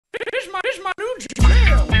my new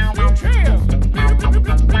jam. New jam. New jam.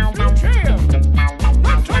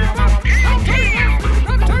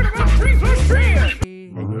 Not talking about 3 plus 3.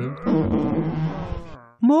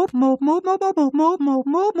 Mope, mope, mope, mope, mope, mope, mope,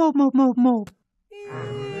 mope, mope, mope, mope, mope.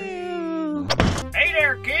 Hey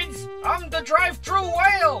there, kids. I'm the drive-through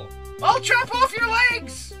whale. I'll chop off your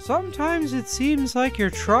legs. Sometimes it seems like you're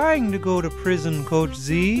trying to go to prison, Coach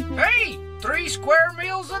Z. Hey, 3 square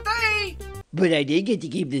meals a day. But I did get to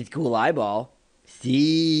keep this cool eyeball.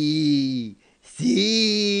 See.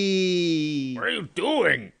 What are you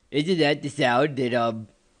doing? Isn't that the sound that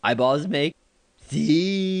eyeballs make?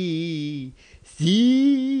 See.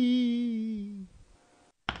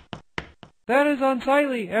 That is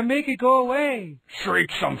unsightly, and make it go away. Shriek,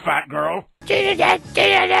 some fat girl.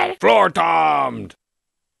 Floor-tomed.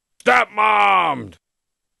 Step-mommed.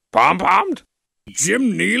 Pom-pommed.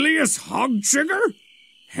 Jim Neelius hog-chigger?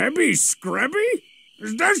 Hebby Screbby?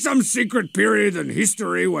 Is there some secret period in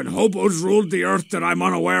history when hobos ruled the earth that I'm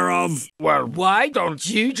unaware of? Well, why don't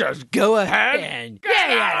you just go ahead and get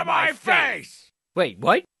out of my face? Wait,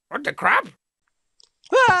 what? What the crap?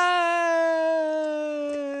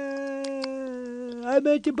 I'm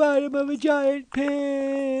at the bottom of a giant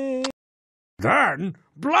pit. Then,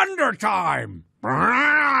 blunder time!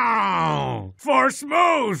 For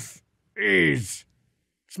smoothies.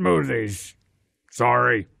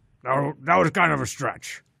 Sorry. That was kind of a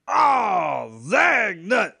stretch. Oh,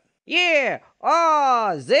 Zagnut! Yeah,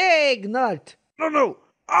 oh, Zagnut. No.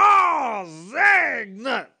 Oh,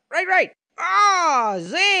 Zagnut! Right. Oh,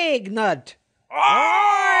 Zagnut.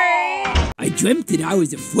 Oh! I dreamt that I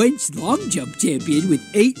was a French long jump champion with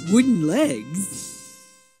 8 wooden legs.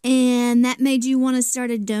 And that made you want to start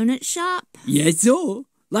a donut shop? Yes, sir.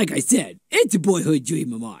 Like I said, it's a boyhood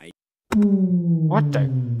dream of mine. What the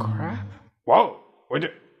crap? Whoa! What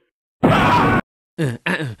the...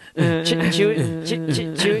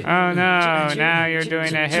 Oh no, now you're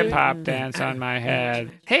doing a hip-hop dance on my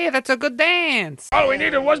head. Hey, that's a good dance! All we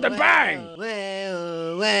needed was the bang! Oh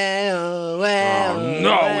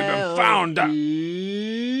no, we've been found out!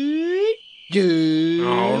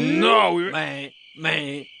 Oh no,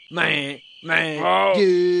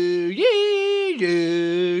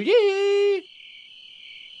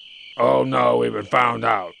 Oh no, we've been found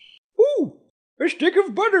out. Ooh, a stick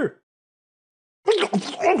of butter.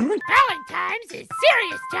 Valentine's is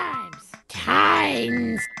serious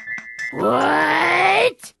times.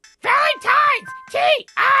 What? Valentine's!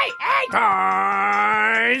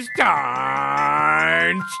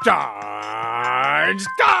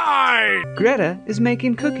 Time! Greta is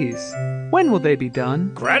making cookies. When will they be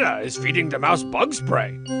done? Greta is feeding the mouse bug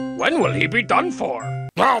spray. When will he be done for?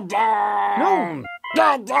 No.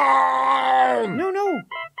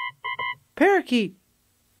 Parakeet.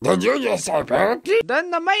 Did you just say parakeet? Then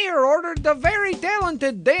the mayor ordered the very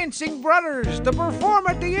talented Dancing Brothers to perform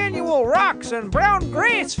at the annual Rocks and Brown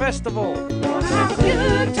Grass Festival. Gonna have a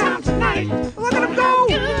good time tonight. Look at them go!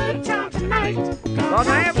 Good time tonight. Gonna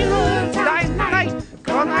have a good time tonight.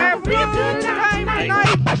 Gonna have a good time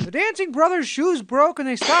tonight. The Dancing Brothers' shoes broke and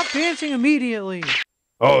they stopped dancing immediately.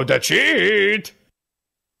 Oh, the cheat!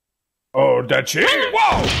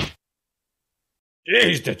 Whoa!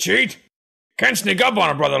 Jeez, the cheat! Can't sneak up on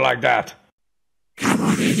a brother like that.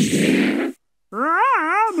 I'm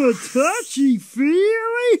a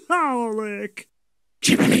touchy-feely holic.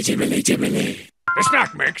 Jibbly. The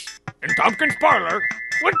snack mix in Tompkins' parlor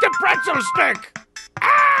with the pretzel stick.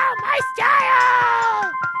 Oh, my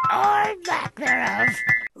style! Or lack thereof.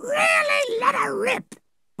 Really let her rip.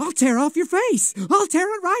 I'll tear off your face. I'll tear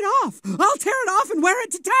it right off. I'll tear it off and wear it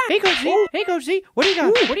to town. Hey, Coach Z. What do you got?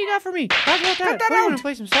 Ooh. What do you got for me? Talk about that. Cut that what, you out. want to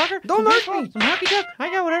play some soccer? Don't hurt me. Some hockey duck? I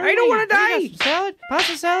got whatever. I don't want to die. Some salad?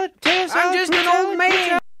 Pasta salad? Potato salad? I'm just fruit an salad, old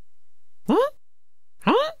man.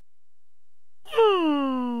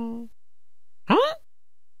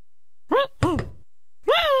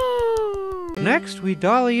 Next, we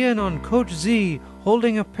dolly in on Coach Z,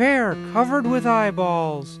 holding a pear covered with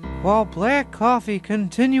eyeballs, while black coffee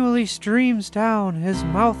continually streams down his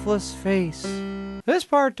mouthless face. This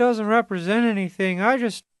part doesn't represent anything, I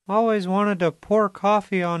just always wanted to pour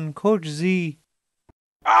coffee on Coach Z.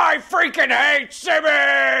 I freaking hate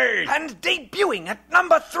Sibby! And debuting at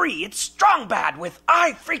number 3, it's Strong Bad with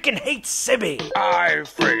I Freaking Hate Sibby. I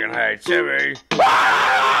freaking hate Sibby.